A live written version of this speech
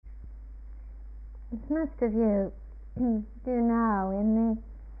As most of you do know, in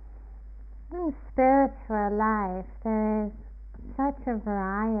the spiritual life there is such a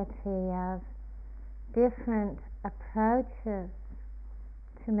variety of different approaches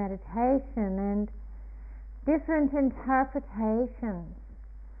to meditation and different interpretations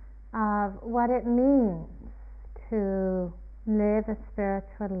of what it means to live a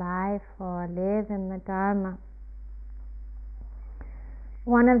spiritual life or live in the Dharma.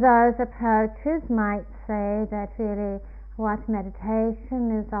 One of those approaches might say that really what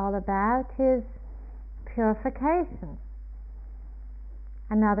meditation is all about is purification.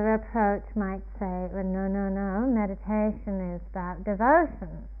 Another approach might say, well, no, meditation is about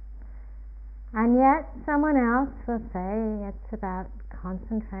devotion. And yet someone else will say it's about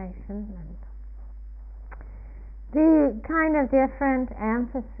concentration. And the kind of different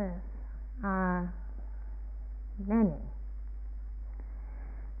emphasis are many.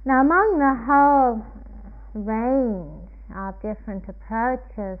 Now, among the whole range of different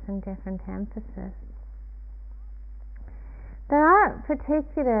approaches and different emphasis, there are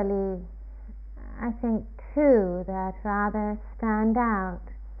particularly, I think, two that rather stand out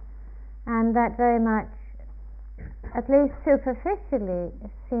and that very much, at least superficially,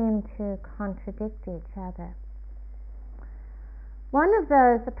 seem to contradict each other. One of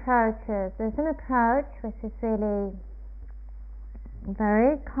those approaches is an approach which is really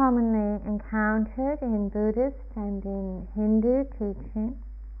very commonly encountered in Buddhist and in Hindu teaching,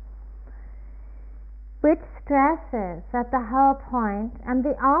 which stresses that the whole point, and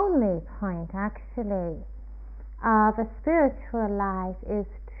the only point actually, of a spiritual life is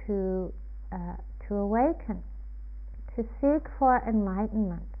to awaken, to seek for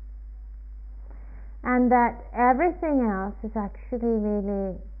enlightenment, and that everything else is actually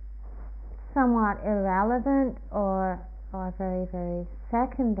really somewhat irrelevant or very, very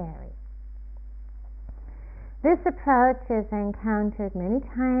secondary. This approach is encountered many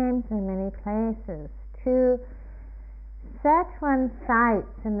times in many places to set one's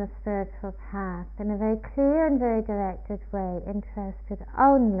sights in the spiritual path in a very clear and very directed way, interested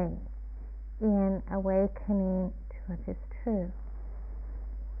only in awakening to what is true.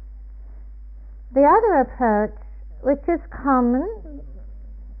 The other approach, which is common,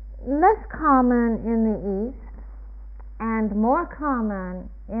 less common in the East, and more common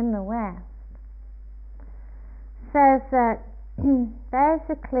in the West, says that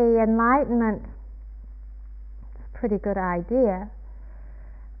basically enlightenment is a pretty good idea,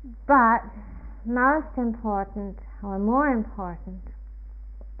 but most important, or more important,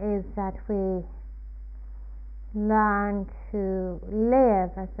 is that we learn to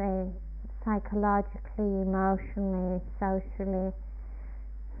live as a psychologically, emotionally, socially,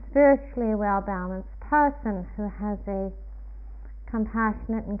 spiritually well-balanced person who has a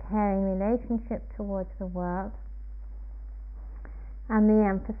compassionate and caring relationship towards the world, and the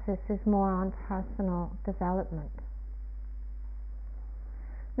emphasis is more on personal development.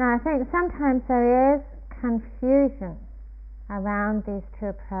 Now, I think sometimes there is confusion around these two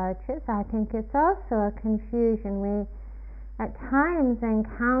approaches. I think it's also a confusion we at times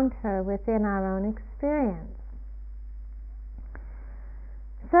encounter within our own experience.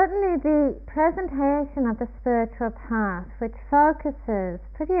 Certainly the presentation of the spiritual path, which focuses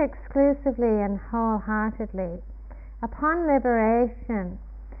pretty exclusively and wholeheartedly upon liberation,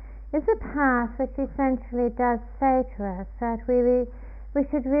 is a path which essentially does say to us that we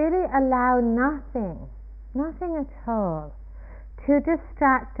should really allow nothing at all, to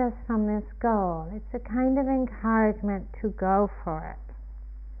distract us from this goal. It's a kind of encouragement to go for it.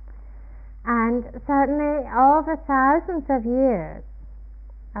 And certainly over thousands of years,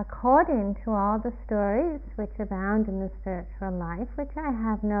 according to all the stories which abound in the spiritual life, which I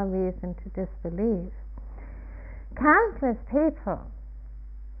have no reason to disbelieve, countless people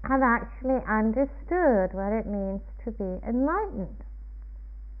have actually understood what it means to be enlightened.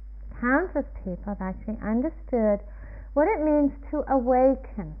 Countless people have actually understood what it means to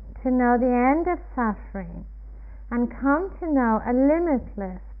awaken, to know the end of suffering, and come to know a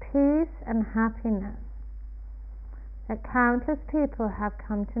limitless peace and happiness. That countless people have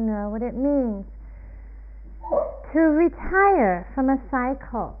come to know what it means to retire from a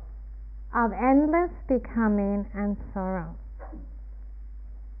cycle of endless becoming and sorrow.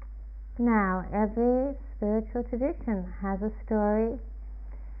 Now, every spiritual tradition has a story.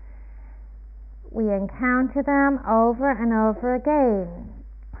 We encounter them over and over again,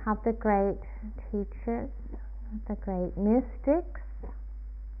 of the great teachers, the great mystics,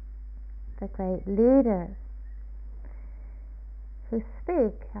 the great leaders, who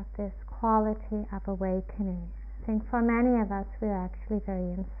speak of this quality of awakening, I think for many of us, we are actually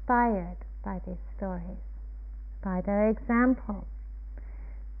very inspired by these stories, by their example.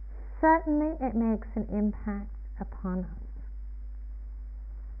 Certainly it makes an impact upon us.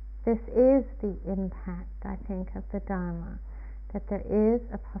 This is the impact, I think, of the Dharma, that there is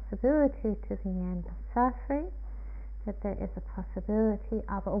a possibility to the end of suffering, that there is a possibility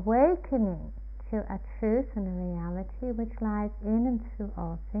of awakening to a truth and a reality which lies in and through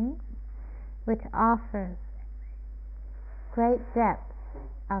all things, which offers great depth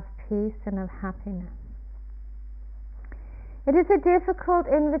of peace and of happiness. It is a difficult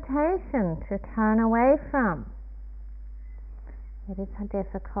invitation to turn away from. It is a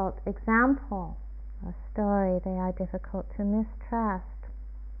difficult example or story. They are difficult to mistrust.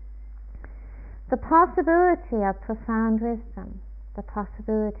 The possibility of profound wisdom, the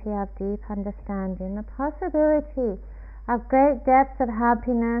possibility of deep understanding, the possibility of great depths of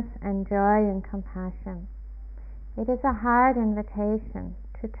happiness and joy and compassion. It is a hard invitation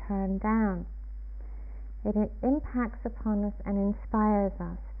to turn down. It impacts upon us and inspires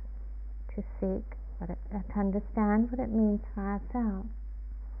us to seek, to understand what it means for ourselves.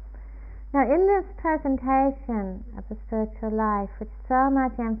 Now, in this presentation of the spiritual life, which so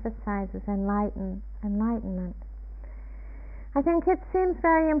much emphasizes enlightenment, I think it seems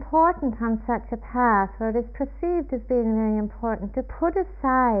very important on such a path, or it is perceived as being very important, to put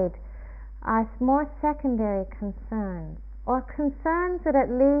aside our more secondary concerns, or concerns that at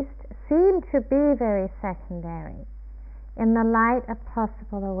least seem to be very secondary, in the light of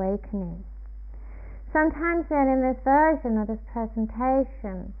possible awakening. Sometimes then in this version of this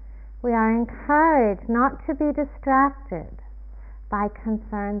presentation, we are encouraged not to be distracted by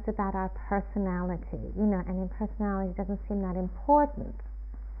concerns about our personality. And personality doesn't seem that important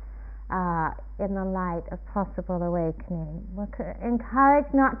in the light of possible awakening. We're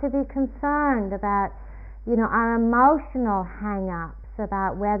encouraged not to be concerned about, our emotional hang-ups,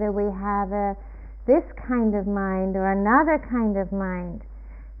 about whether we have this kind of mind or another kind of mind.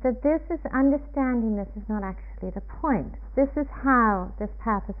 That this is understanding, this is not actually the point. This is how this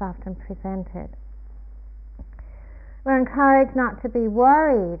path is often presented. We're encouraged not to be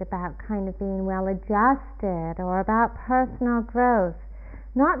worried about kind of being well adjusted or about personal growth,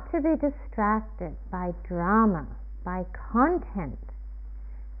 not to be distracted by drama, by content,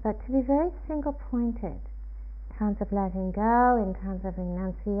 but to be very single-pointed in terms of letting go, in terms of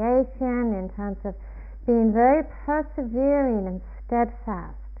renunciation, in terms of being very persevering and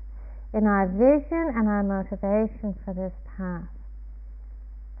steadfast in our vision and our motivation for this path.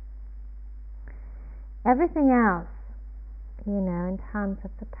 Everything else, in terms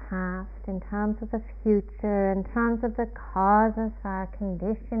of the past, in terms of the future, in terms of the causes for our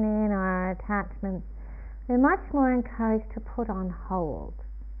conditioning or our attachments, we're much more encouraged to put on hold.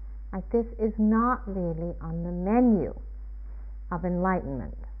 Like this is not really on the menu of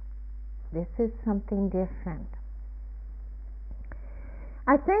enlightenment. This is something different.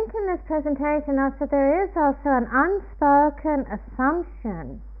 I think in this presentation also there is also an unspoken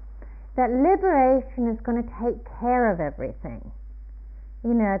assumption that liberation is going to take care of everything.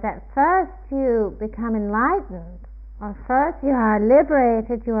 That first you become enlightened, or first you are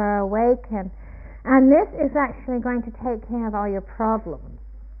liberated, you are awakened, and this is actually going to take care of all your problems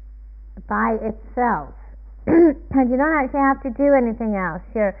by itself. And you don't actually have to do anything else.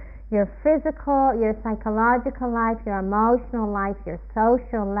 Your physical, your psychological life, your emotional life, your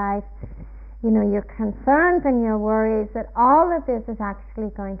social life, your concerns and your worries, that all of this is actually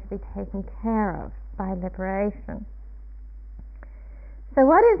going to be taken care of by liberation. So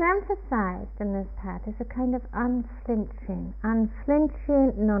what is emphasized in this path is a kind of unflinching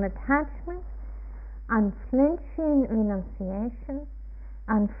non-attachment, unflinching renunciation,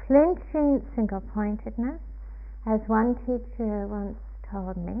 unflinching single-pointedness. As one teacher once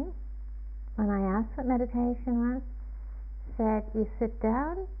told me, when I asked what meditation was, said, you sit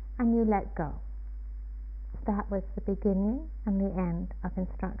down and you let go. That was the beginning and the end of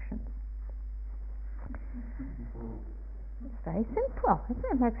instructions. It's very simple, isn't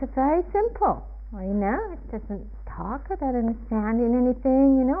it? It makes it very simple. Well, it doesn't talk about understanding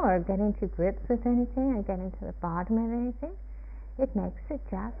anything, or getting to grips with anything, or getting to the bottom of anything. It makes it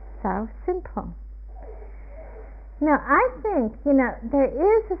just so simple. Now, I think, there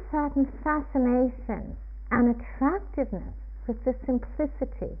is a certain fascination and attractiveness with the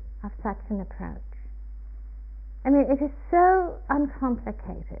simplicity of such an approach. I mean, it is so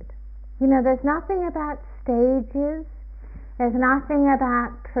uncomplicated. There's nothing about stages, there's nothing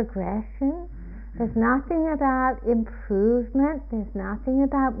about progression, there's nothing about improvement, there's nothing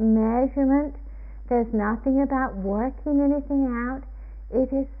about measurement, there's nothing about working anything out.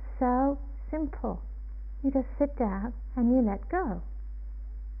 It is so simple. You just sit down and you let go.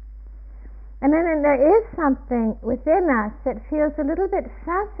 And then there is something within us that feels a little bit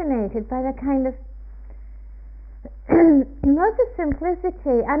fascinated by the kind of not the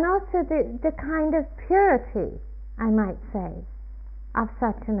simplicity and also the kind of purity, I might say, of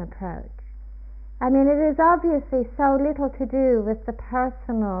such an approach. I mean, it is obviously so little to do with the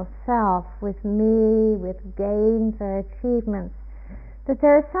personal self, with me, with gains or achievements, that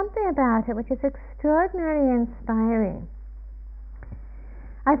there is something about it which is extraordinarily inspiring.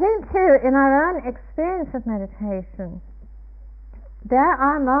 I think too, in our own experience of meditation, there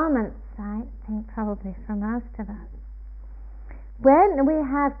are moments, I think probably for most of us, when we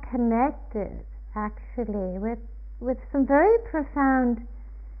have connected actually with some very profound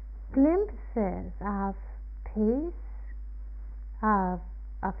glimpses of peace, of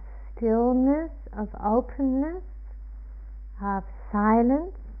stillness, of openness, of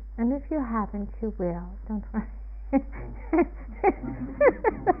silence, and if you haven't, you will, don't worry.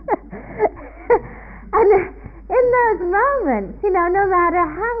 And in those moments, no matter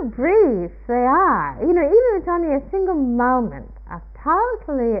how brief they are, even if it's only a single moment of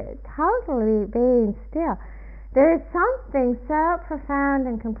totally being still, there is something so profound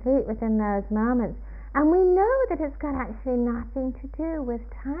and complete within those moments, and we know that it's got actually nothing to do with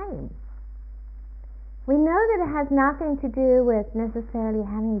time. We know that it has nothing to do with necessarily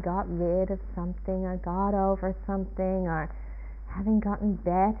having got rid of something or got over something or having gotten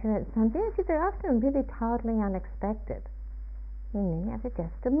better at something. Actually, they're often really totally unexpected. You have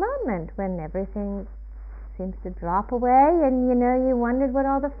just a moment when everything seems to drop away and you wondered what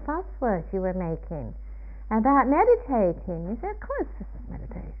all the fuss was you were making about meditating. You said, of course this is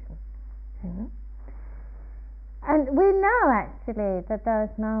meditation. And we know actually that those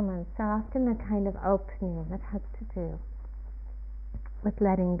moments are often a kind of opening that has to do with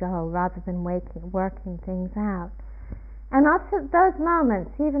letting go rather than working things out. And also those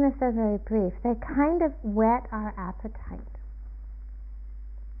moments, even if they're very brief, they kind of whet our appetite.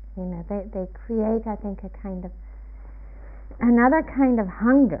 They create, I think, another kind of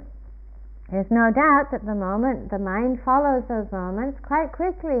hunger. There's no doubt that the mind follows those moments quite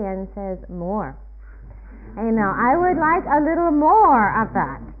quickly and says, more. I would like a little more of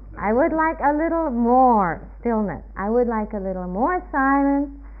that. I would like a little more stillness. I would like a little more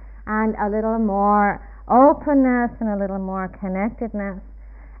silence and a little more openness and a little more connectedness.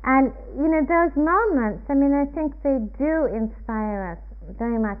 And, those moments, I think they do inspire us,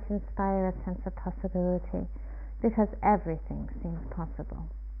 very much inspire a sense of possibility, because everything seems possible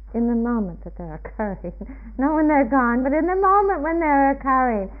in the moment that they're occurring. Not when they're gone, but in the moment when they're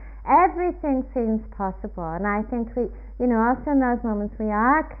occurring. Everything seems possible, and I think also in those moments we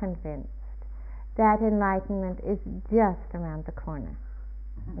are convinced that enlightenment is just around the corner,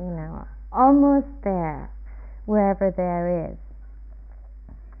 almost there, wherever there is.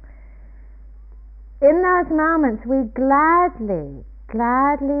 In those moments we gladly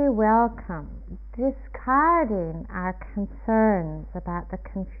welcome discarding our concerns about the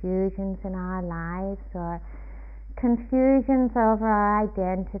confusions in our lives, or confusions over our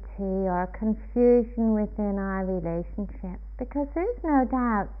identity, or confusion within our relationships, because there's no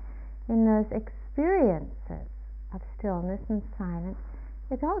doubt in those experiences of stillness and silence,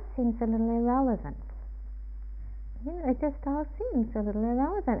 it all seems a little irrelevant. It just all seems a little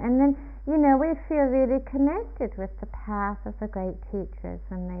irrelevant. And then, we feel really connected with the path of the great teachers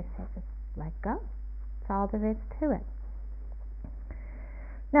when they say, just let go. That's all there is to it.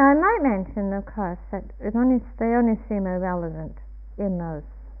 Now, I might mention, of course, that they only seem irrelevant in those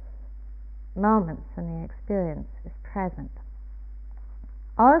moments when the experience is present.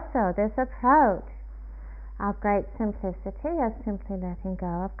 Also, this approach of great simplicity, of simply letting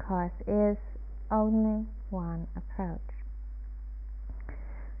go, of course, is only one approach.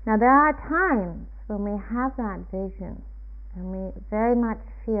 Now, there are times when we have that vision and we very much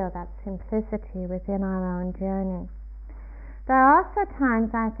feel that simplicity within our own journey. There are also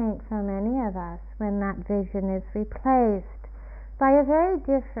times, I think, for many of us, when that vision is replaced by a very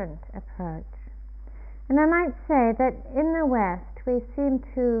different approach. And I might say that in the West, we seem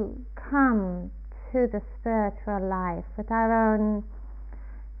to come to the spiritual life with our own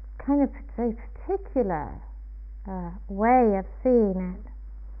kind of very particular way of seeing it.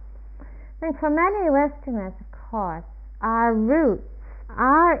 I think for many Westerners, of course, our roots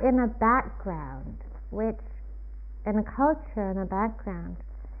are in a background in a culture and a background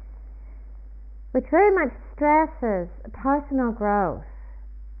which very much stresses personal growth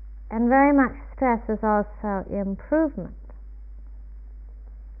and very much stresses also improvement.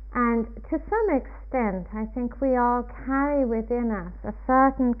 And to some extent, I think we all carry within us a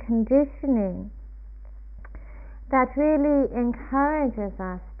certain conditioning that really encourages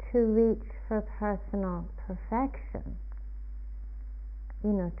us to reach for personal perfection,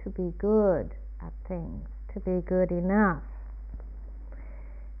 to be good at things, to be good enough.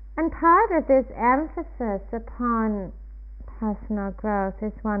 And part of this emphasis upon personal growth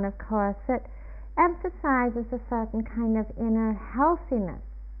is one, of course, that emphasizes a certain kind of inner healthiness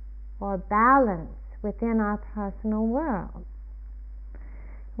or balance within our personal world.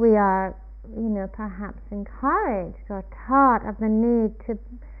 We are, perhaps encouraged or taught of the need to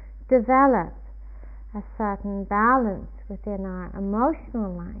develop a certain balance within our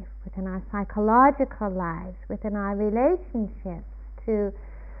emotional life, within our psychological lives, within our relationships,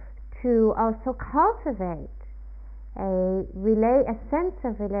 to also cultivate a sense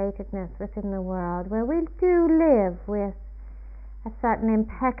of relatedness within the world, where we do live with a certain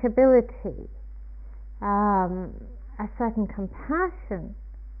impeccability, a certain compassion,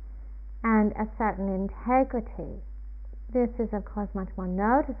 and a certain integrity. This is, of course, much more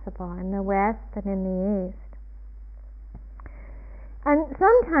noticeable in the West than in the East. And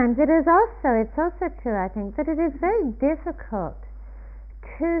sometimes it's also true, I think, that it is very difficult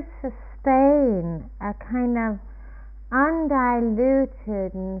to sustain a kind of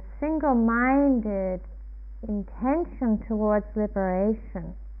undiluted and single-minded intention towards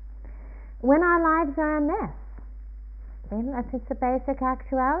liberation when our lives are a mess. That's just a basic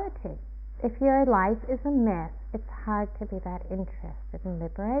actuality. If your life is a mess, it's hard to be that interested in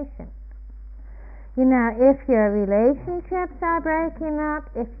liberation. If your relationships are breaking up,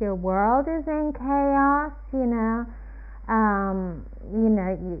 if your world is in chaos, you're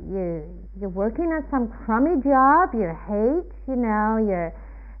working at some crummy job you hate, you're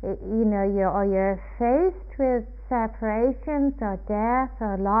faced with separations or death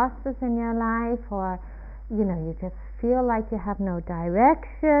or losses in your life, or you just feel like you have no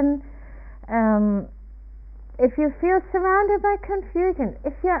direction. If you feel surrounded by confusion,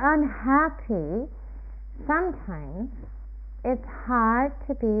 if you're unhappy, sometimes it's hard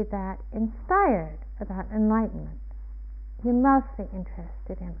to be that inspired about enlightenment. You're mostly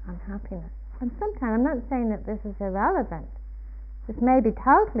interested in unhappiness. And sometimes, I'm not saying that this is irrelevant. This may be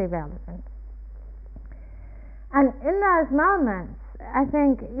totally relevant. And in those moments, I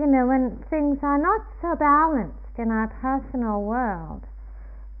think, when things are not so balanced in our personal world,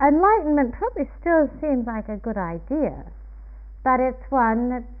 enlightenment probably still seems like a good idea, but it's one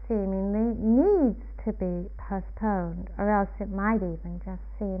that seemingly needs to be postponed, or else it might even just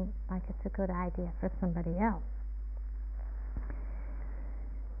seem like it's a good idea for somebody else.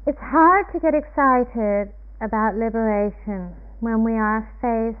 It's hard to get excited about liberation when we are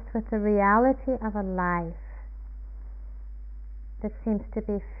faced with the reality of a life that seems to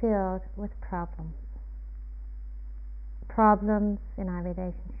be filled with problems. Problems in our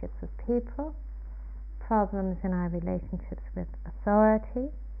relationships with people, problems in our relationships with authority,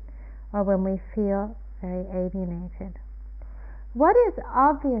 or when we feel very alienated. What is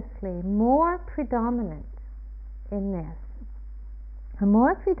obviously more predominant in this, and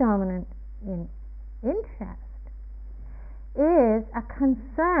more predominant in interest, is a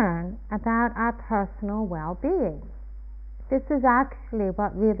concern about our personal well-being. This is actually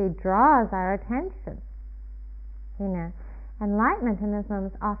what really draws our attention. Enlightenment in those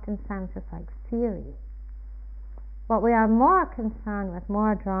moments often sounds just like theory. What we are more concerned with,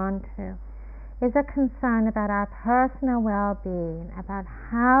 more drawn to, is a concern about our personal well-being, about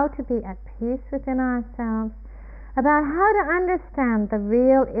how to be at peace within ourselves, about how to understand the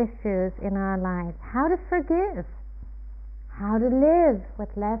real issues in our lives, how to forgive, how to live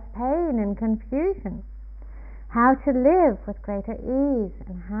with less pain and confusion, how to live with greater ease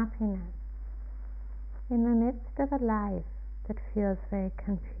and happiness in the midst of a life that feels very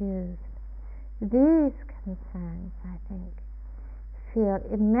confused. These concerns, I think, feel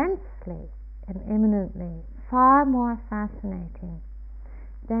immensely and imminently far more fascinating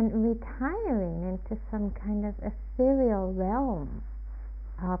than retiring into some kind of ethereal realm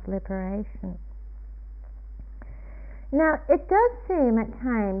of liberation. Now, it does seem at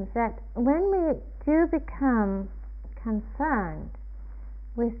times that when we do become concerned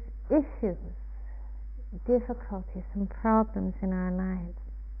with issues, difficulties and problems in our lives,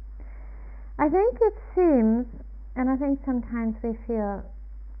 I think it seems, and I think sometimes we feel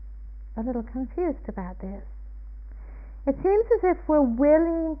a little confused about this, it seems as if we're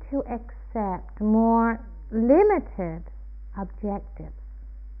willing to accept more limited objectives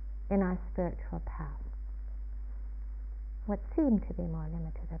in our spiritual path. What seem to be more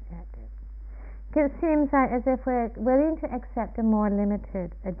limited objectives. It seems that as if we're willing to accept a more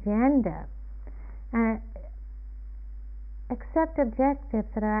limited agenda, accept objectives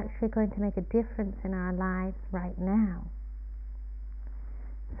that are actually going to make a difference in our lives right now.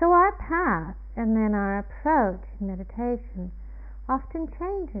 So our path and then our approach in meditation often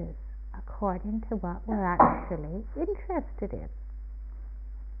changes according to what we're actually interested in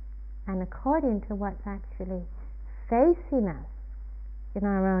and according to what's actually facing us in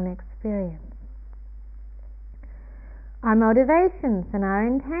our own experience. Our motivations and our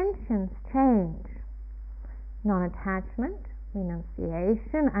intentions change. Non-attachment,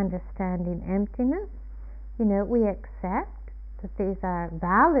 renunciation, understanding emptiness. We accept that these are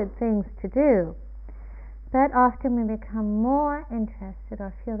valid things to do, but often we become more interested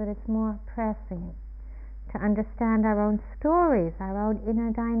or feel that it's more pressing to understand our own stories, our own inner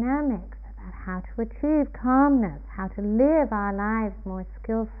dynamics, about how to achieve calmness, how to live our lives more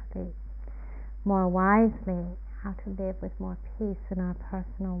skillfully, more wisely, how to live with more peace in our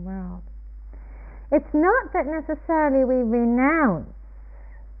personal world. It's not that necessarily we renounce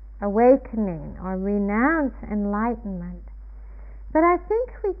awakening or renounce enlightenment, but I think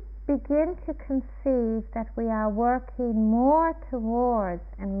we begin to conceive that we are working more towards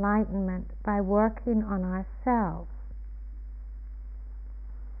enlightenment by working on ourselves.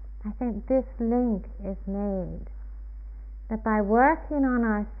 I think this link is made, that by working on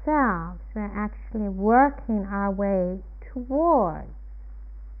ourselves, we're actually working our way towards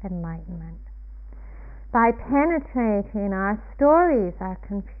enlightenment. By penetrating our stories, our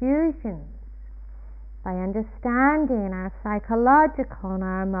confusions, by understanding our psychological and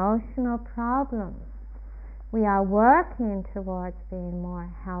our emotional problems, we are working towards being a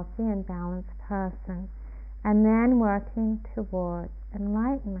more healthy and balanced person, and then working towards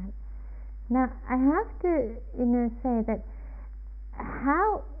enlightenment. Now, I have to, say that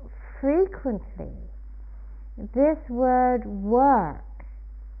how frequently this word work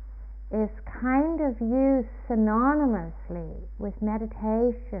is kind of used synonymously with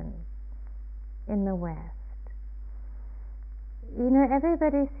meditation in the West.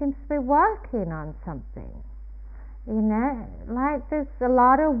 Everybody seems to be working on something. Like there's a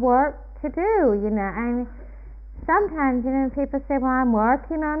lot of work to do, and sometimes, people say, well, I'm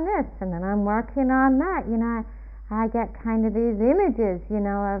working on this, and then I'm working on that, I get kind of these images,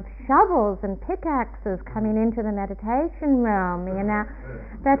 of shovels and pickaxes coming into the meditation room,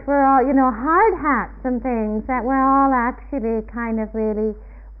 that we're all, hard hats and things, that we're all actually kind of really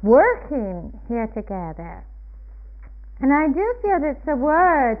working here together. And I do feel that it's a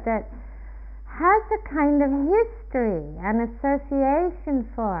word that has a kind of history and association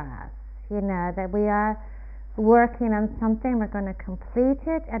for us, that we are working on something, we're going to complete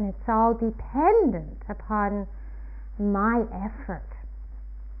it, and it's all dependent upon my effort.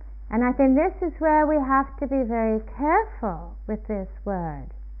 And I think this is where we have to be very careful with this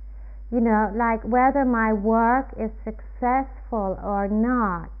word. Like whether my work is successful or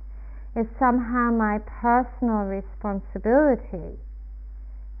not is somehow my personal responsibility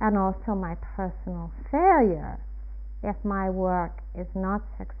and also my personal failure if my work is not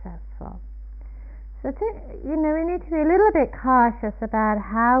successful. So, we need to be a little bit cautious about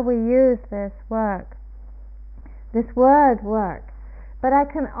how we use this word work. But I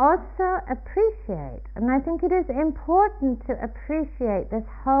can also appreciate, and I think it is important to appreciate this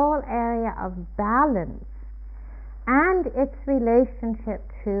whole area of balance and its relationship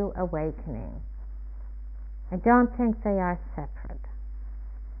to awakening. I don't think they are separate.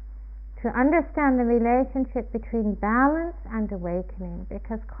 To understand the relationship between balance and awakening,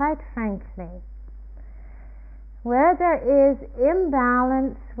 because quite frankly, where there is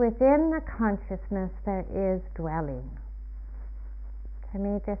imbalance within the consciousness, there is dwelling. To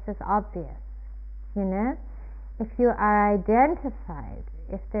me, this is obvious. If you are identified,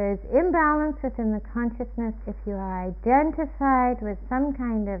 if there is imbalance within the consciousness, if you are identified with some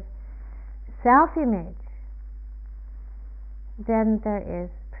kind of self-image, then there is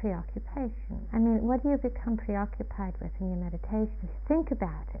preoccupation. What do you become preoccupied with in your meditation? Think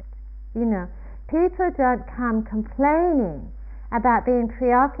about it. People don't come complaining about being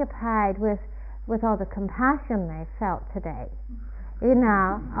preoccupied with all the compassion they felt today,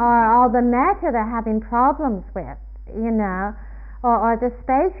 or all the metta they're having problems with, or the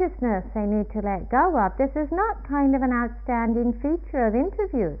spaciousness they need to let go of. This is not kind of an outstanding feature of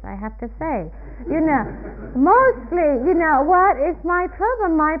interviews, I have to say. Mostly, what is my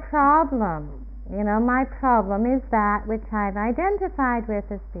problem? My problem is that which I've identified with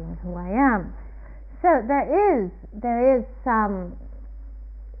as being who I am. So there is some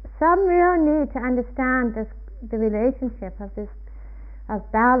real need to understand the relationship of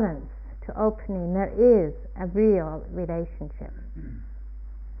balance to opening. There is a real relationship.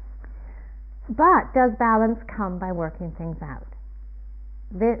 But does balance come by working things out?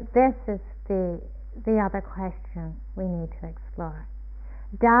 This is the other question we need to explore.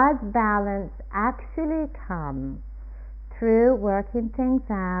 Does balance actually come through working things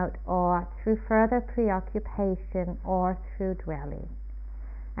out, or through further preoccupation, or through dwelling?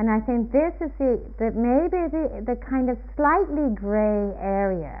 And I think this is maybe the kind of slightly gray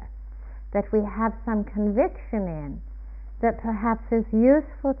area that we have some conviction in, that perhaps is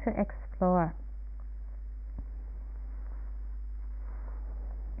useful to explore.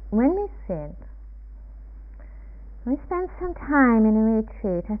 When we sit, we spend some time in a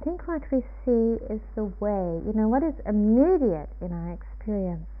retreat, I think what we see is the way, what is immediate in our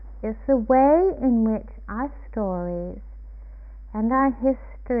experience is the way in which our stories and our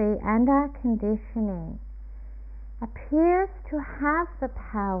history and our conditioning appears to have the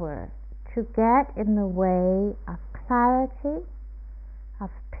power to get in the way of clarity, of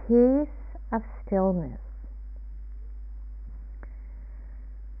peace, of stillness.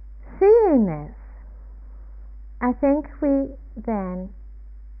 Seeing this, I think we then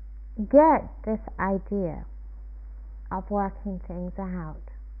get this idea of working things out,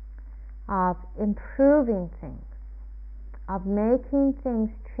 of improving things, of making things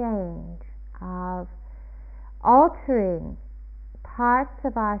change, of altering parts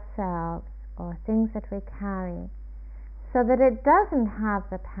of ourselves or things that we carry, so that it doesn't have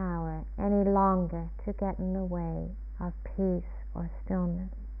the power any longer to get in the way of peace or stillness.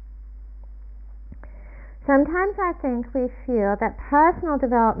 Sometimes I think we feel that personal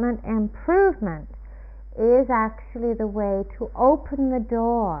development improvement is actually the way to open the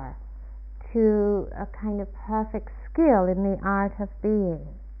door to a kind of perfect skill in the art of being.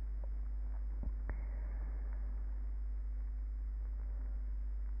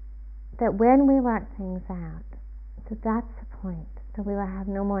 That when we work things out, that's the point, that we will have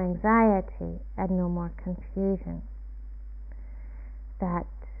no more anxiety and no more confusion. That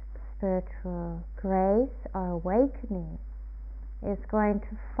spiritual grace or awakening is going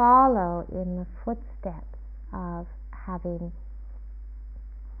to follow in the footsteps of having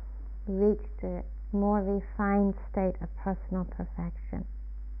reached a more refined state of personal perfection.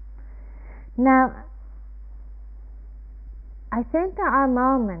 Now, I think there are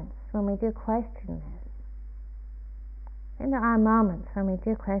moments when we do question this. There are moments when we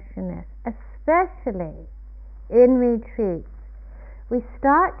do question this, especially in retreats. We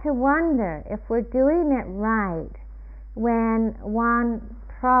start to wonder if we're doing it right when one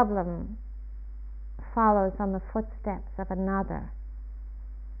problem follows on the footsteps of another.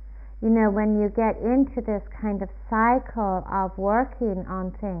 When you get into this kind of cycle of working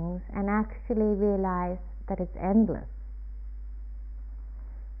on things and actually realize that it's endless.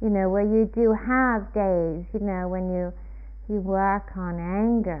 Where you do have days, when you work on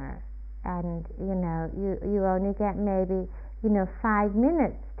anger and, you only get maybe 5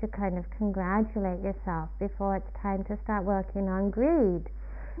 minutes to kind of congratulate yourself before it's time to start working on greed,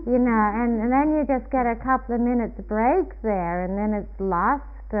 and then you just get a couple of minutes break there, and then it's lust,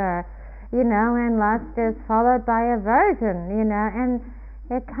 and lust is followed by aversion, and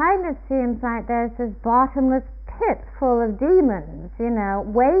it kind of seems like there's this bottomless pit full of demons,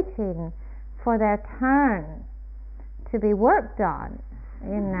 waiting for their turn to be worked on,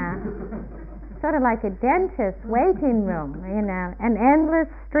 sort of like a dentist waiting room, an endless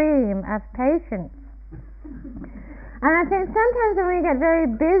stream of patients. And I think sometimes when we get very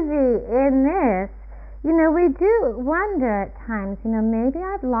busy in this, we do wonder at times, maybe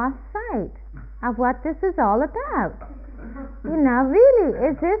I've lost sight of what this is all about. Really,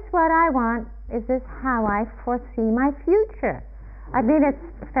 is this what I want? Is this how I foresee my future? I mean, it's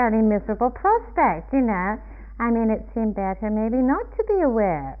a fairly miserable prospect, it seemed better maybe not to be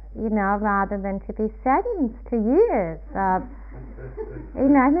aware, rather than to be sentenced to years of,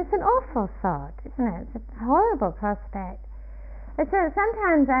 and it's an awful thought, isn't it? It's a horrible prospect. And so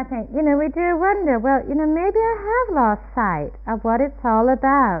sometimes I think, we do wonder, well, maybe I have lost sight of what it's all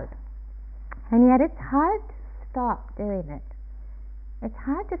about. And yet it's hard to stop doing it. It's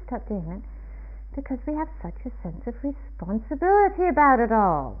hard to stop doing it because we have such a sense of responsibility about it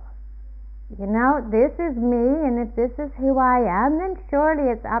all. This is me, and if this is who I am, then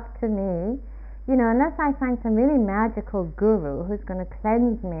surely it's up to me. Unless I find some really magical guru who's going to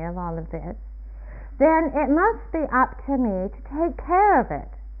cleanse me of all of this, then it must be up to me to take care of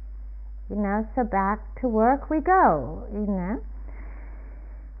it. So back to work we go,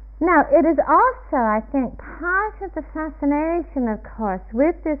 Now, it is also, I think, part of the fascination, of course,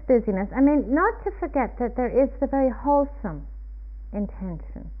 with this busyness. Not to forget that there is the very wholesome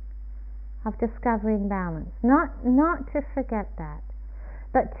intention of discovering balance. Not to forget that.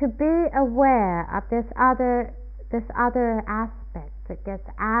 but to be aware of this other aspect that gets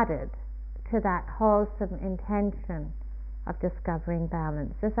added to that wholesome intention of discovering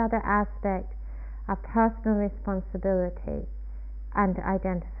balance, this other aspect of personal responsibility and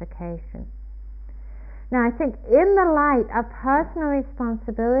identification. Now, I think in the light of personal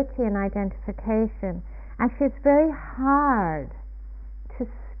responsibility and identification, actually it's very hard to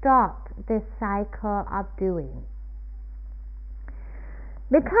stop this cycle of doing,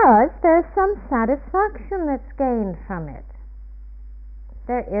 because there's some satisfaction that's gained from it.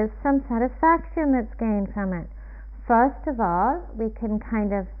 There is some satisfaction that's gained from it. First of all, we can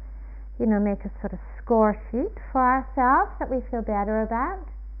kind of, make a sort of score sheet for ourselves that we feel better about.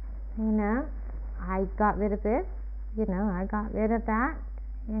 I got rid of this, I got rid of that,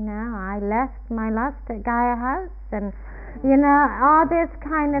 I left my lust at Gaia House, and, all this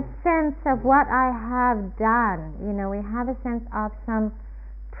kind of sense of what I have done. We have a sense of some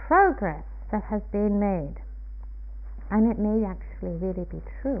progress that has been made. And it may actually really be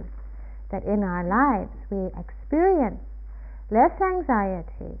true that in our lives we experience less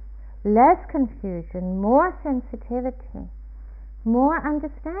anxiety, less confusion, more sensitivity, more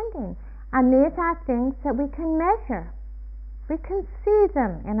understanding. And these are things that we can measure. We can see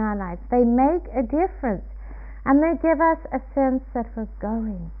them in our lives. They make a difference. And they give us a sense that we're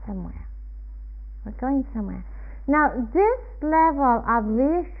going somewhere. We're going somewhere. Now, this level of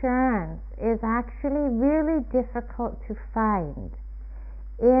reassurance is actually really difficult to find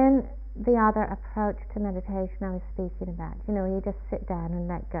in the other approach to meditation I was speaking about. You just sit down and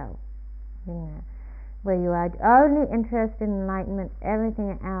let go. Where you are only interested in enlightenment,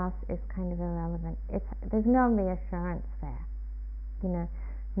 everything else is kind of irrelevant. There's no reassurance there.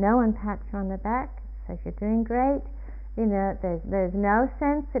 No one pats you on the back, says you're doing great. There's no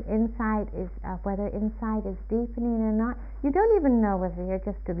sense that insight is whether insight is deepening or not. You don't even know whether you're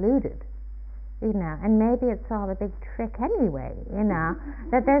just deluded. And maybe it's all a big trick anyway.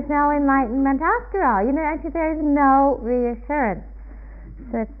 That there's no enlightenment after all. Actually there's no reassurance.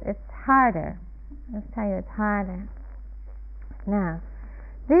 So it's harder. I'll tell you, it's harder. Now,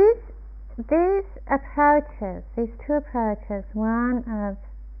 these approaches, these two approaches, one of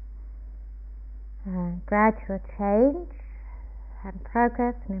gradual change and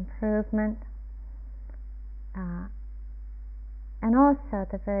progress and improvement, and also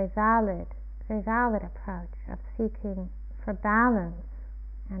the very valid approach of seeking for balance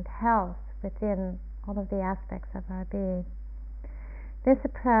and health within all of the aspects of our being. This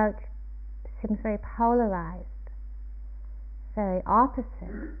approach seems very polarized, very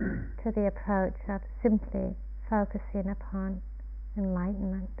opposite to the approach of simply focusing upon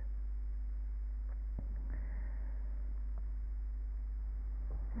enlightenment.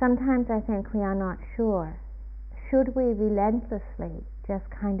 Sometimes I think we are not sure. Should we relentlessly just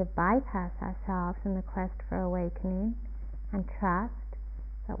kind of bypass ourselves in the quest for awakening and trust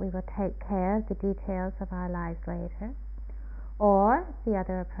that we will take care of the details of our lives later? Or, the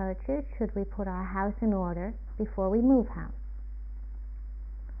other approach is, should we put our house in order before we move house?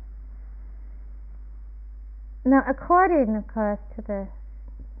 Now, according, of course, to the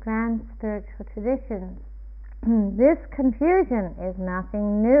grand spiritual traditions, this confusion is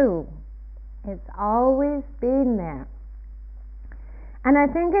nothing new. It's always been there. And I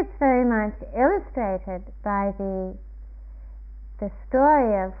think it's very much illustrated by the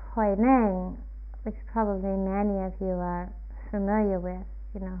story of Huineng, which probably many of you are familiar with.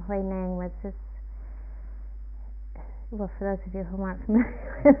 Huineng was this, well, for those of you who aren't familiar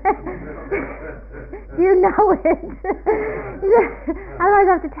with it, you know it. Otherwise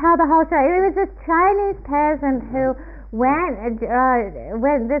I have to tell the whole story. It was this Chinese peasant who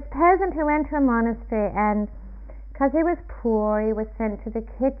this peasant who went to a monastery, and because he was poor, he was sent to the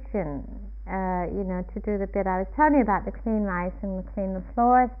kitchen, to do the bit I was telling you about, the clean rice and the clean the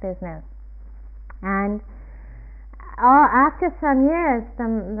floors business. And after some years,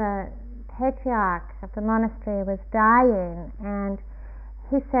 the patriarch of the monastery was dying, and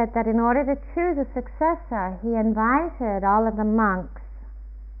he said that in order to choose a successor, he invited all of the monks,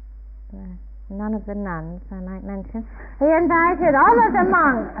 none of the nuns, I might mention, he invited all of the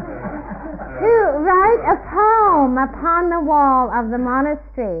monks to write a poem upon the wall of the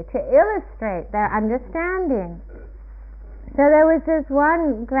monastery to illustrate their understanding. So there was this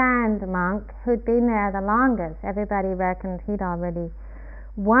one grand monk who'd been there the longest. Everybody reckoned he'd already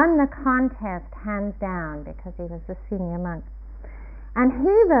won the contest hands down because he was the senior monk. And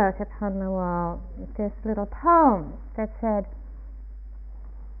he wrote upon the wall this little poem that said,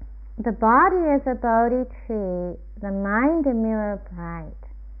 "The body is a Bodhi tree, the mind a mirror bright,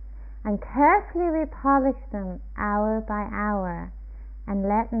 and carefully we polish them hour by hour, and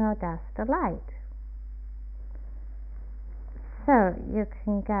let no dust alight. So you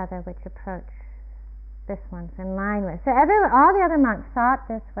can gather which approach this one's in line with. So all the other monks thought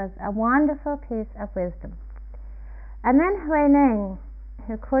this was a wonderful piece of wisdom. And then Huineng,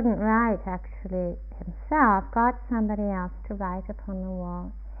 who couldn't write actually himself, got somebody else to write upon the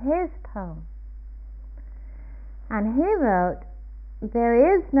wall his poem. And he wrote,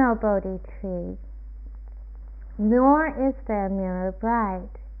 "There is no Bodhi tree, nor is there mirror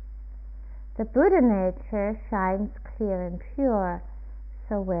bright. The Buddha nature shines clear and pure,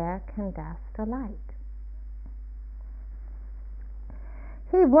 so where can dust alight?"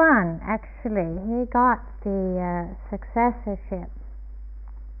 He won, actually. He got the successorship.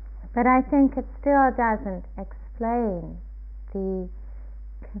 But I think it still doesn't explain the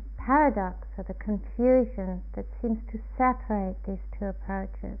paradox or the confusion that seems to separate these two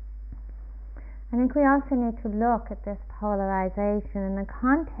approaches. I think we also need to look at this polarization in the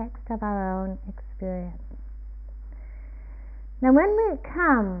context of our own experience. Now, when we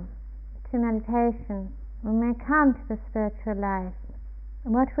come to meditation, when we come to the spiritual life,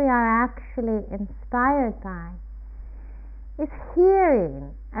 what we are actually inspired by is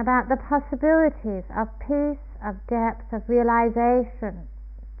hearing about the possibilities of peace, of depth, of realization.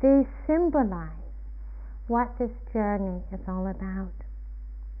 These symbolize what this journey is all about.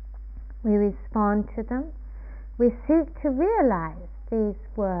 We respond to them. We seek to realize these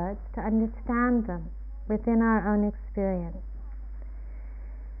words, to understand them within our own experience.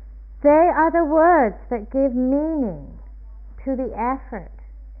 They are the words that give meaning to the effort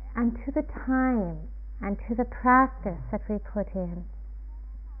and to the time and to the practice that we put in.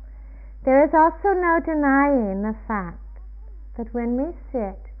 There is also no denying the fact that when we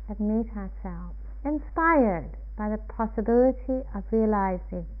sit and meet ourselves, inspired by the possibility of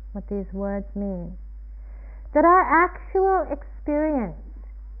realizing what these words mean, that our actual experience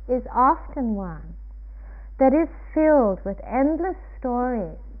is often one that is filled with endless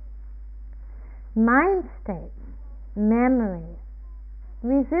stories, mind states, memories,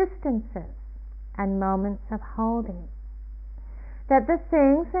 resistances, and moments of holding. That the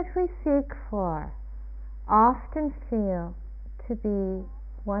things that we seek for often feel to be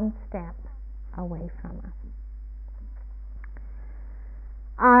one step away from us.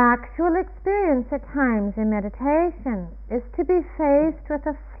 Our actual experience at times in meditation is to be faced with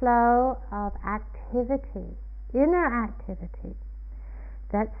a flow of activity, inner activity,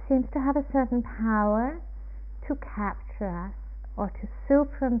 that seems to have a certain power to capture us or to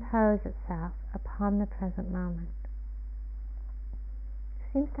superimpose itself upon the present moment.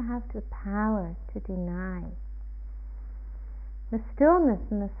 It seems to have the power to deny the stillness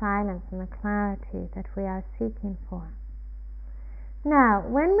and the silence and the clarity that we are seeking for. Now,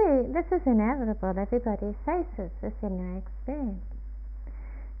 this is inevitable, everybody faces this inner experience.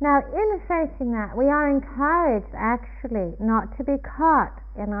 Now, in facing that, we are encouraged actually not to be caught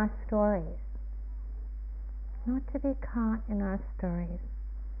in our stories. Not to be caught in our stories.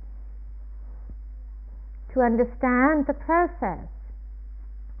 To understand the process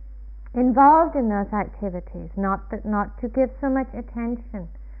involved in those activities, not to give so much attention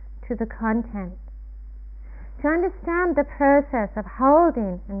to the content. To understand the process of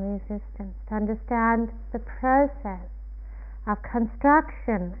holding and resistance, to understand the process of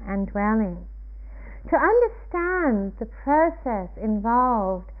construction and dwelling, to understand the process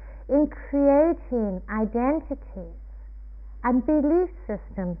involved in creating identities and belief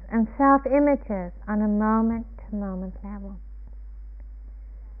systems and self-images on a moment-to-moment level.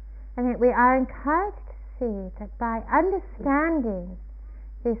 I think we are encouraged to see that by understanding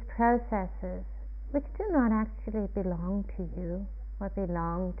these processes, which do not actually belong to you or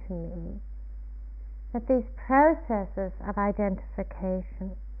belong to me, that these processes of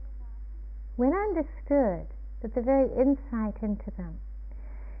identification, when understood, that the very insight into them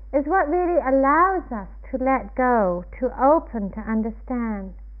is what really allows us to let go, to open, to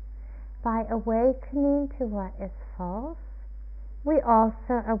understand. By awakening to what is false, we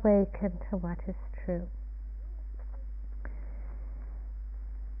also awaken to what is true.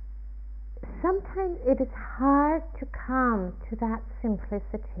 Sometimes it is hard to come to that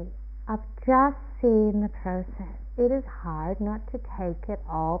simplicity of just seeing the process. It is hard not to take it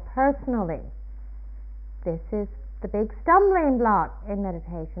all personally. This is the big stumbling block in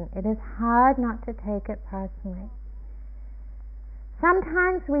meditation. It is hard not to take it personally.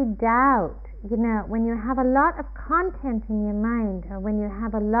 Sometimes we doubt, when you have a lot of content in your mind, or when you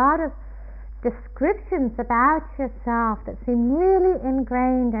have a lot of descriptions about yourself that seem really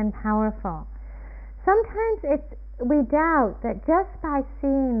ingrained and powerful. Sometimes we doubt that just by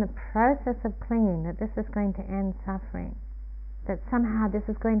seeing the process of clinging, that this is going to end suffering. that somehow this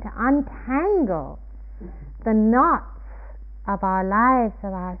is going to untangle the knots of our lives,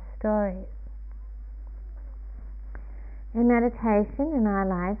 of our stories. In meditation, in our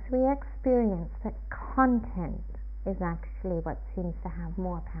lives, we experience that content is actually what seems to have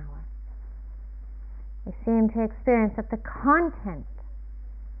more power. We seem to experience that the content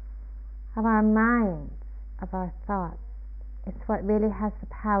of our minds, of our thoughts, is what really has the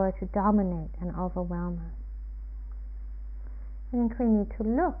power to dominate and overwhelm us. I think we need to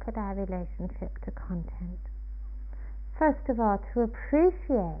look at our relationship to content. First of all, to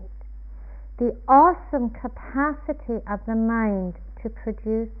appreciate the awesome capacity of the mind to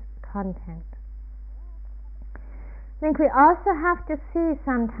produce content. I think we also have to see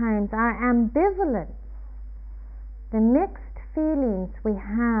sometimes our ambivalence, the mixed feelings we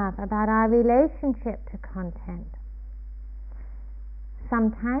have about our relationship to content.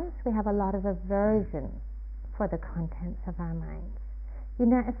 Sometimes we have a lot of aversion for the contents of our minds.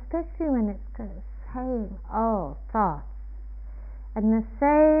 Especially when it's the same old thoughts and the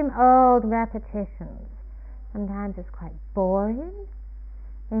same old repetitions. Sometimes it's quite boring.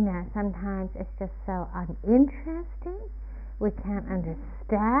 Sometimes it's just so uninteresting. We can't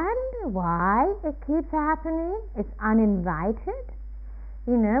understand why it keeps happening. It's uninvited.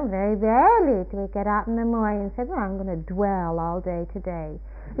 Very rarely do we get up in the morning and say, well, I'm going to dwell all day today.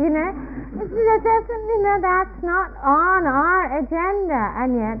 That's not on our agenda,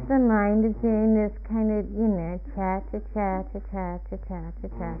 and yet the mind is doing this kind of,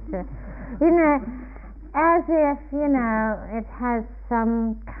 as if, it has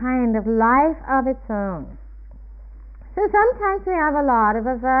some kind of life of its own. So sometimes we have a lot of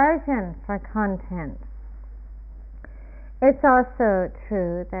aversion for content. It's also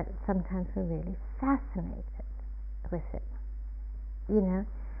true that sometimes we're really fascinated with it.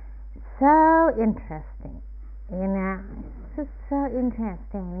 So interesting. It's just so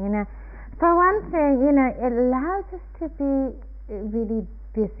interesting. For one thing, it allows us to be really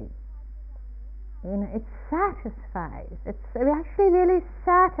busy. It satisfies. It actually really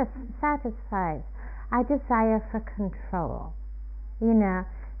satisfies our desire for control.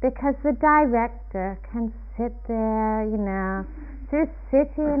 Because the director can sit there, through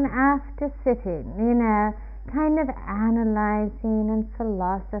sitting after sitting, kind of analyzing and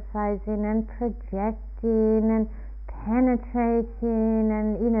philosophizing and projecting and penetrating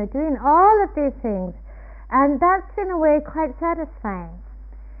and, doing all of these things. And that's in a way quite satisfying.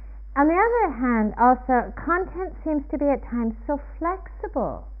 On the other hand, also, content seems to be at times so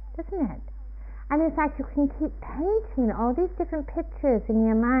flexible, doesn't it? And in fact, you can keep painting all these different pictures in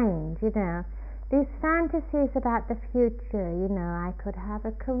your mind, these fantasies about the future. I could have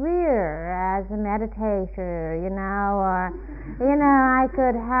a career as a meditator, or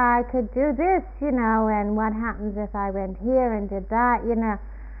I could do this, and what happens if I went here and did that,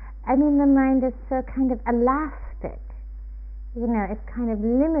 I mean, the mind is so kind of elastic, it's kind of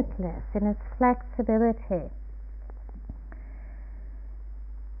limitless in its flexibility.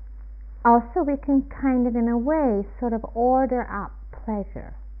 Also, we can kind of, in a way, sort of order up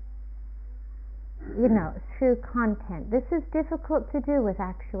pleasure, through content. This is difficult to do with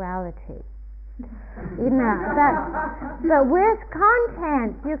actuality. But with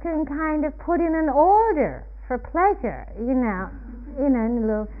content, you can kind of put in an order for pleasure, and a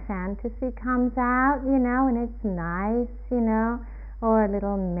little fantasy comes out, and it's nice, or a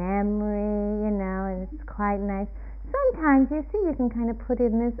little memory, and it's quite nice. Sometimes you can kind of put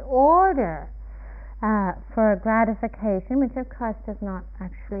in this order for gratification, which of course is not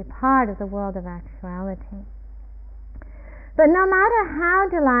actually part of the world of actuality. But no matter how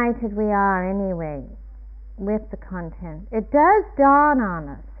delighted we are anyway with the content, it does dawn on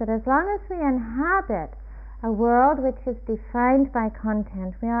us that as long as we inhabit a world which is defined by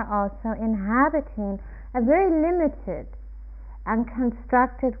content, we are also inhabiting a very limited and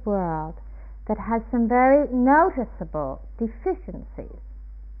constructed world that has some very noticeable deficiencies.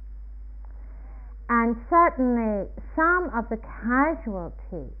 And certainly some of the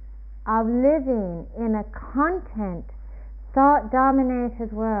casualties of living in a content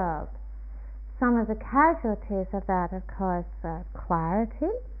thought-dominated world, some of the casualties of that, of course, are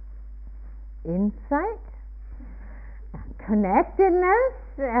clarity, insight, connectedness,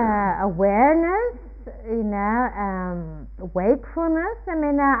 awareness, wakefulness. I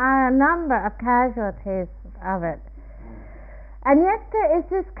mean, there are a number of casualties of it. And yet there is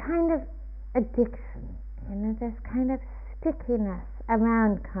this kind of addiction, this kind of stickiness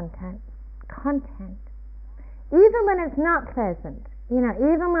around content. Even when it's not pleasant,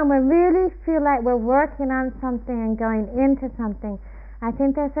 even when we really feel like we're working on something and going into something, I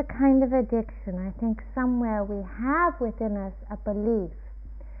think there's a kind of addiction. I think somewhere we have within us a belief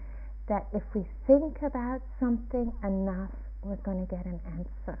that if we think about something enough, we're going to get an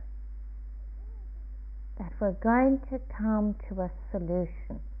answer. That we're going to come to a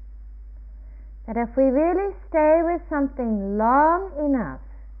solution. That if we really stay with something long enough,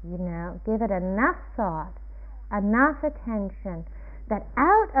 give it enough thought, enough attention, that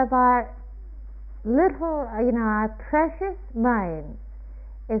out of our little, our precious minds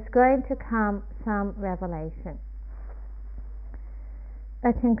is going to come some revelation.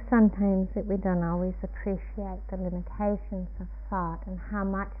 I think sometimes that we don't always appreciate the limitations of thought and how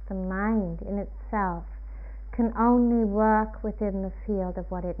much the mind in itself can only work within the field of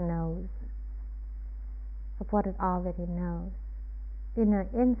what it knows, of what it already knows.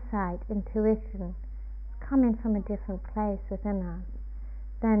 Insight, intuition, coming from a different place within us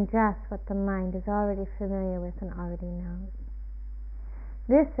than just what the mind is already familiar with and already knows.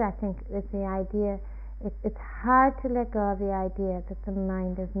 This, I think, is the idea. It's hard to let go of the idea that the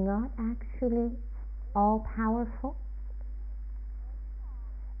mind is not actually all-powerful,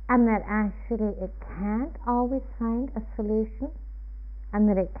 and that actually it can't always find a solution, and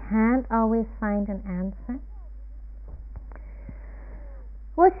that it can't always find an answer.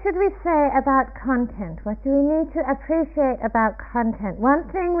 What should we say about content? What do we need to appreciate about content? One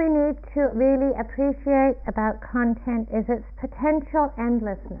thing we need to really appreciate about content is its potential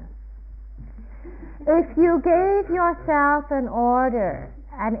endlessness. If you gave yourself an order,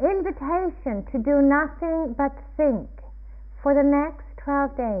 an invitation to do nothing but think for the next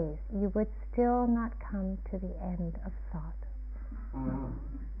 12 days, you would still not come to the end of thought.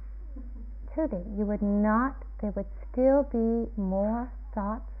 Truly, you would not. There would still be more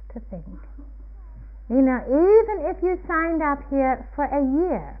thoughts to think. Even if you signed up here for a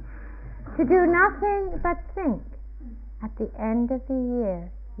year to do nothing but think, at the end of the year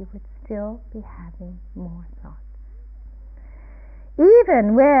you would still be having more thoughts.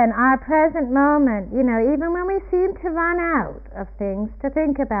 Even when our present moment, even when we seem to run out of things to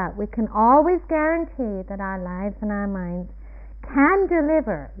think about, we can always guarantee that our lives and our minds can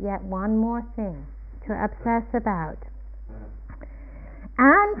deliver yet one more thing to obsess about.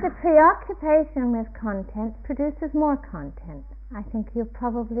 And the preoccupation with content produces more content. I think you've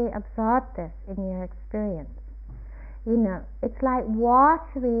probably absorbed this in your experience. It's like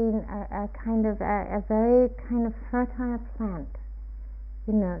watering a very kind of fertile plant.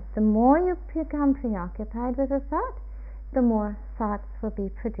 The more you become preoccupied with a thought, the more thoughts will be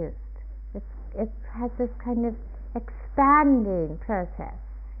produced. It has this kind of expanding process,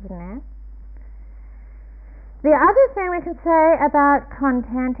 The other thing we can say about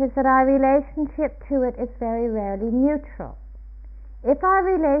content is that our relationship to it is very rarely neutral. If our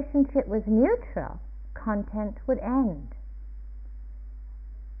relationship was neutral, content would end.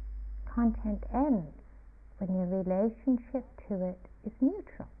 Content ends when your relationship to it is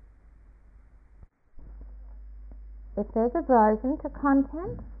neutral. If there's aversion to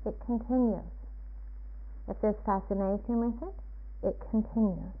content, it continues. If there's fascination with it, it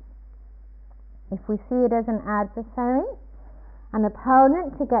continues. If we see it as an adversary, an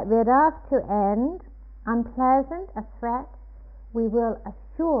opponent to get rid of, to end, unpleasant, a threat, we will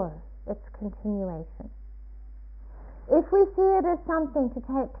assure its continuation. If we see it as something to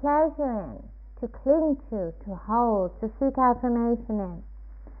take pleasure in, to cling to hold, to seek affirmation in,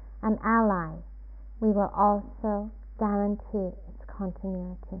 an ally, we will also guarantee its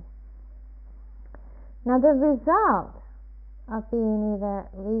continuity. Now, the result of being either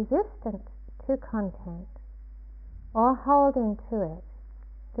resistant to content or holding to it,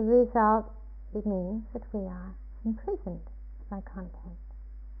 the result, it means that we are imprisoned by content.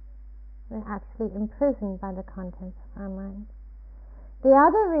 We're actually imprisoned by the contents of our mind. The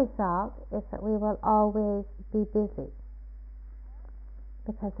other result is that we will always be busy,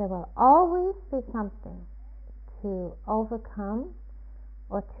 because there will always be something to overcome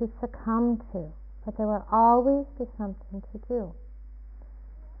or to succumb to, but there will always be something to do.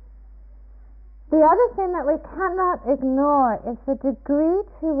 The other thing that we cannot ignore is the degree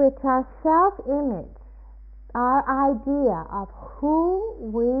to which our self-image, our idea of who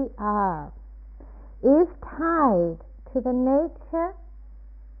we are, is tied to the nature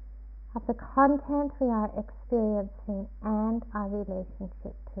of the content we are experiencing and our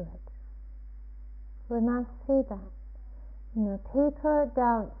relationship to it. We must see that. People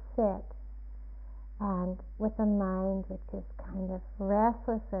don't sit and with a mind which is kind of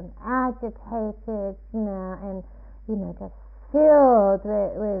restless and agitated, and just filled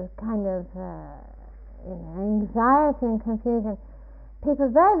with kind of anxiety and confusion. People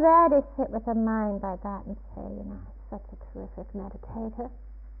very rarely sit with a mind like that and say, such a terrific meditator.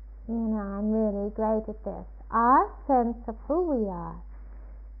 I'm really great at this. Our sense of who we are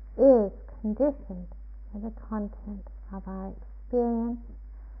is conditioned by the content of our experience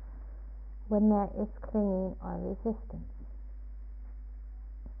when there is clinging or resistance.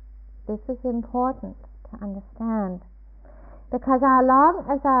 This is important to understand, because as long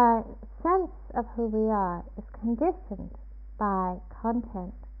as our sense of who we are is conditioned by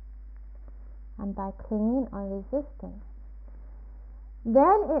content and by clinging or resisting,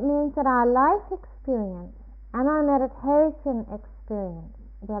 then it means that our life experience and our meditation experience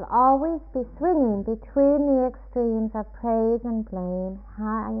will always be swinging between the extremes of praise and blame,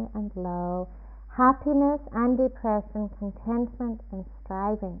 high and low, happiness and depression, contentment and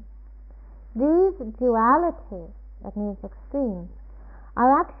striving. These dualities and these extremes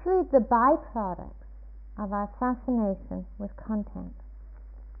are actually the byproducts of our fascination with content.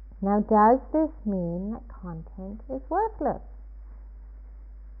 Now, does this mean that content is worthless?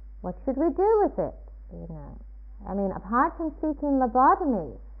 What should we do with it? Apart from seeking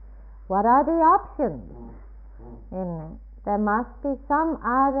lobotomies, what are the options? There must be some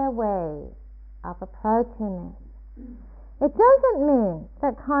other way of approaching it. It doesn't mean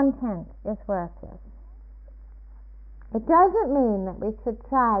that content is worthless. It doesn't mean that we should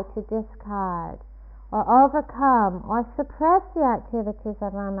try to discard or overcome or suppress the activities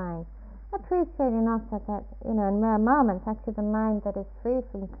of our mind, appreciating also that, in mere moments, actually the mind that is free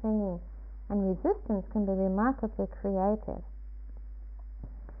from clinging and resistance can be remarkably creative.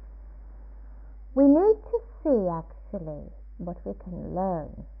 We need to see, actually, what we can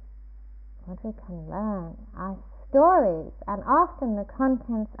learn. What we can learn. Our stories and often the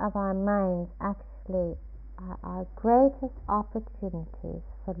contents of our minds actually are our greatest opportunities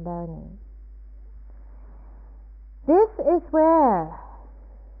for learning. This is where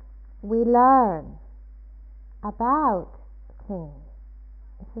we learn about clinging.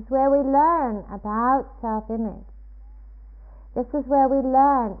 This is where we learn about self-image. This is where we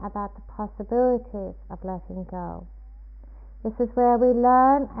learn about the possibilities of letting go. This is where we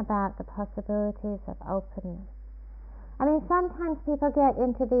learn about the possibilities of openness. Sometimes people get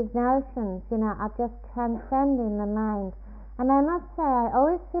into these notions, of just transcending the mind. And I must say, I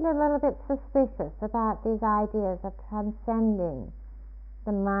always feel a little bit suspicious about these ideas of transcending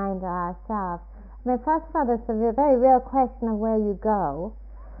the mind or ourselves. First of all, there's a very real question of where you go.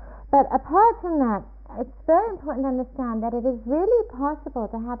 But apart from that, it's very important to understand that it is really possible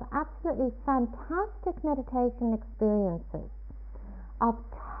to have absolutely fantastic meditation experiences of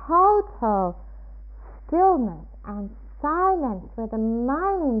total stillness and silence where the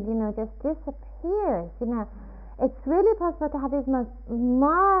mind, just disappears. It's really possible to have these most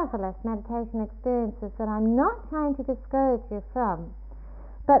marvelous meditation experiences that I'm not trying to discourage you from,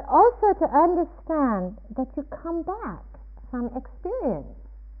 but also to understand that you come back from experience.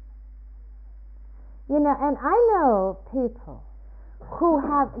 And I know people who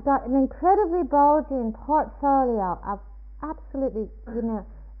have got an incredibly bulging portfolio of absolutely,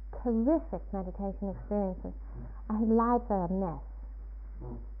 terrific meditation experiences, and whose lives are a mess.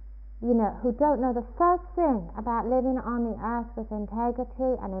 Who don't know the first thing about living on the earth with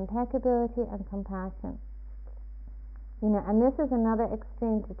integrity and impeccability and compassion. And this is another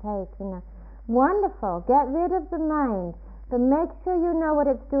extreme to take. Wonderful, get rid of the mind, but make sure you know what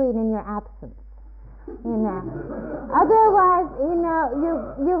it's doing in your absence. Otherwise,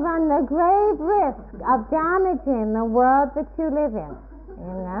 you run the grave risk of damaging the world that you live in.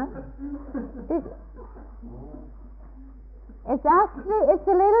 It's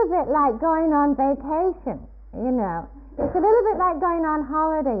a little bit like going on vacation. It's a little bit like going on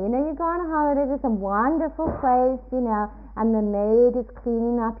holiday. You go on a holiday to some wonderful place, and the maid is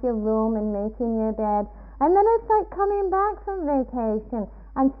cleaning up your room and making your bed, and then it's like coming back from vacation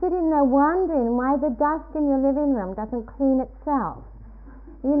and sitting there wondering why the dust in your living room doesn't clean itself.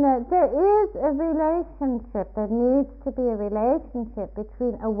 There is a relationship. There needs to be a relationship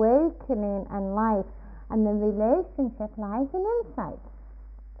between awakening and life, and the relationship lies in insight.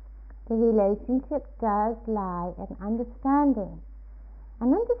 The relationship does lie in understanding.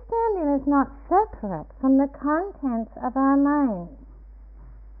 And understanding is not separate from the contents of our minds.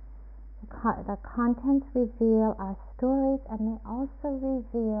 The contents reveal our stories, and they also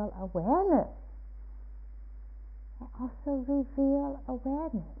reveal awareness. They also reveal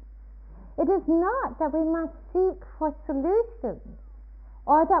awareness. It is not that we must seek for solutions,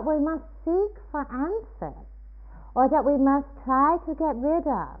 or that we must seek for answers, or that we must try to get rid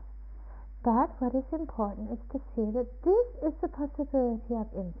of. But what is important is to see that this is the possibility of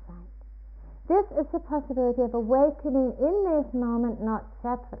insight. This is the possibility of awakening in this moment, not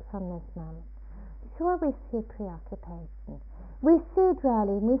separate from this moment. sure we see preoccupation. We see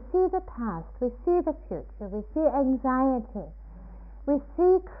dwelling, we see the past, we see the future, we see anxiety, we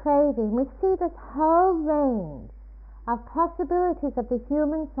see craving, we see this whole range of possibilities of the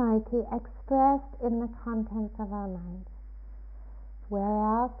human psyche expressed in the contents of our minds. Where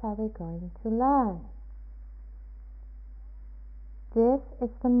else are we going to learn? This is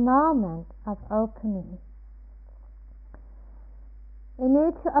the moment of opening. We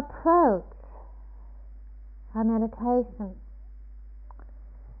need to approach our meditation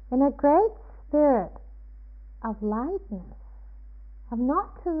in a great spirit of lightness, of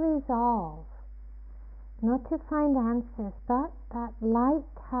not to resolve, not to find answers, but that light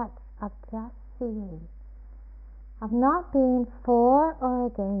touch of just seeing, of not being for or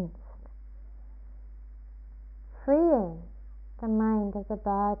against, freeing the mind of the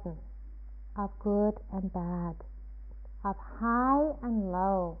burden of good and bad, of high and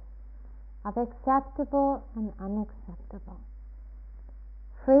low, of acceptable and unacceptable.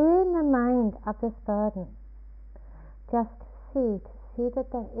 Freeing the mind of this burden, just to see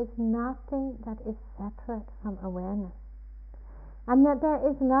that there is nothing that is separate from awareness, and that there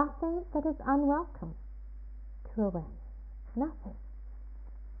is nothing that is unwelcome to awareness. Nothing.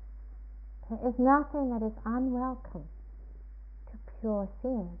 There is nothing that is unwelcome to pure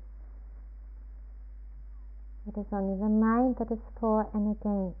seeing. It is only the mind that is for and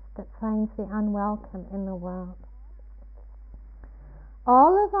against that finds the unwelcome in the world.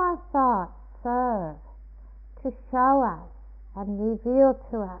 All of our thoughts serve to show us and reveal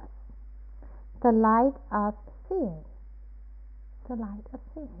to us the light of seeing. The light of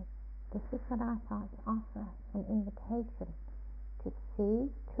seeing. This is what our thoughts offer, an invitation to see,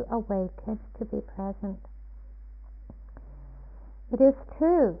 to awaken, to be present. It is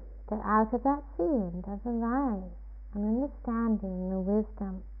true that out of that seeing does arise an understanding, the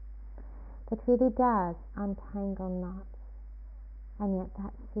wisdom that really does untangle knots. And yet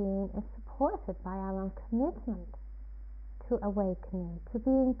that seeing is supported by our own commitment to awakening, to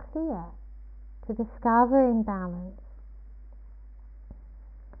being clear, to discovering balance.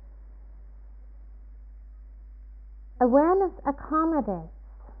 Awareness accommodates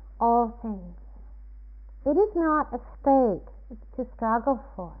all things. It is not a state to struggle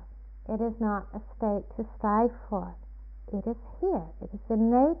for. It is not a state to strive for. It is here. It is the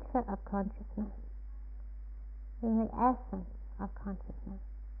nature of consciousness. It is the essence of consciousness.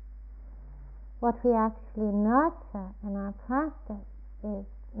 What we actually nurture in our practice is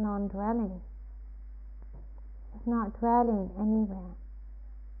non-dwelling. It's not dwelling anywhere.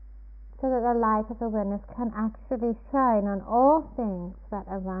 So that the light of awareness can actually shine on all things that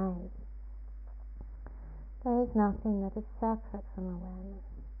arise. There is nothing that is separate from awareness.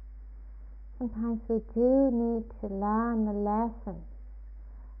 Sometimes we do need to learn the lessons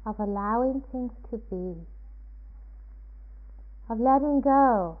of allowing things to be, of letting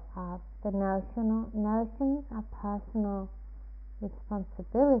go of the notions of personal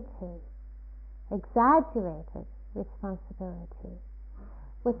responsibility, exaggerated responsibility,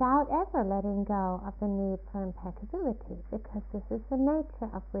 without ever letting go of the need for impeccability, because this is the nature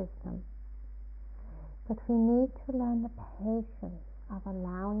of wisdom. But we need to learn the patience of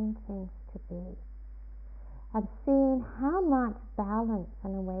allowing things to be, of seeing how much balance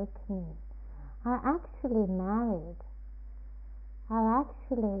and awakening are actually married, are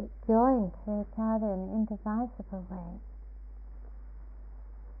actually joined to each other in an indivisible way.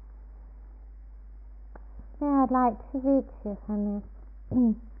 Now I'd like to read to you from this.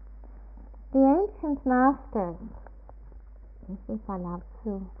 The ancient masters, this is Lao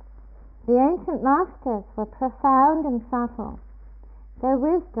Tzu. The ancient masters were profound and subtle. Their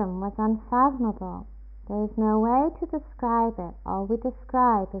wisdom was unfathomable. There is no way to describe it. All we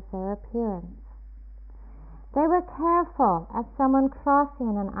describe is their appearance. They were careful as someone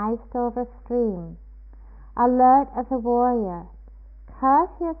crossing an iced-over stream, alert as a warrior,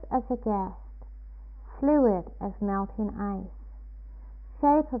 courteous as a guest, fluid as melting ice,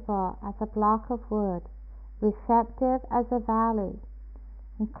 shapeable as a block of wood, receptive as a valley,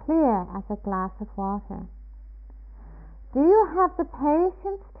 and clear as a glass of water. Do you have the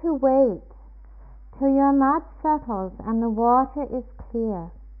patience to wait till your mud settles and the water is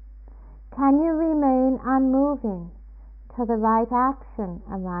clear? Can you remain unmoving till the right action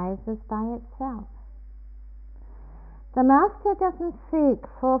arises by itself? The master doesn't seek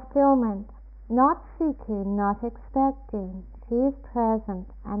fulfillment, not seeking, not expecting. She is present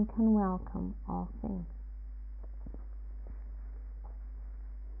and can welcome all things.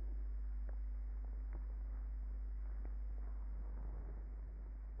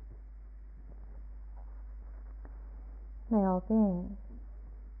 May all beings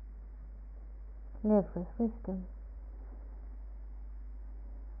live with wisdom.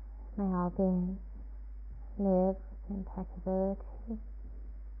 May all beings live with impeccability.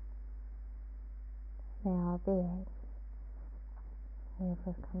 May all beings live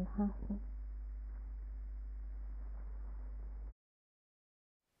with compassion.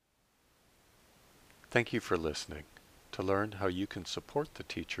 Thank you for listening. To learn how you can support the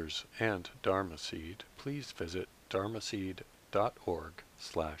teachers and Dharma Seed, please visit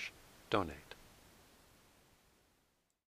dharmaseed.org/donate.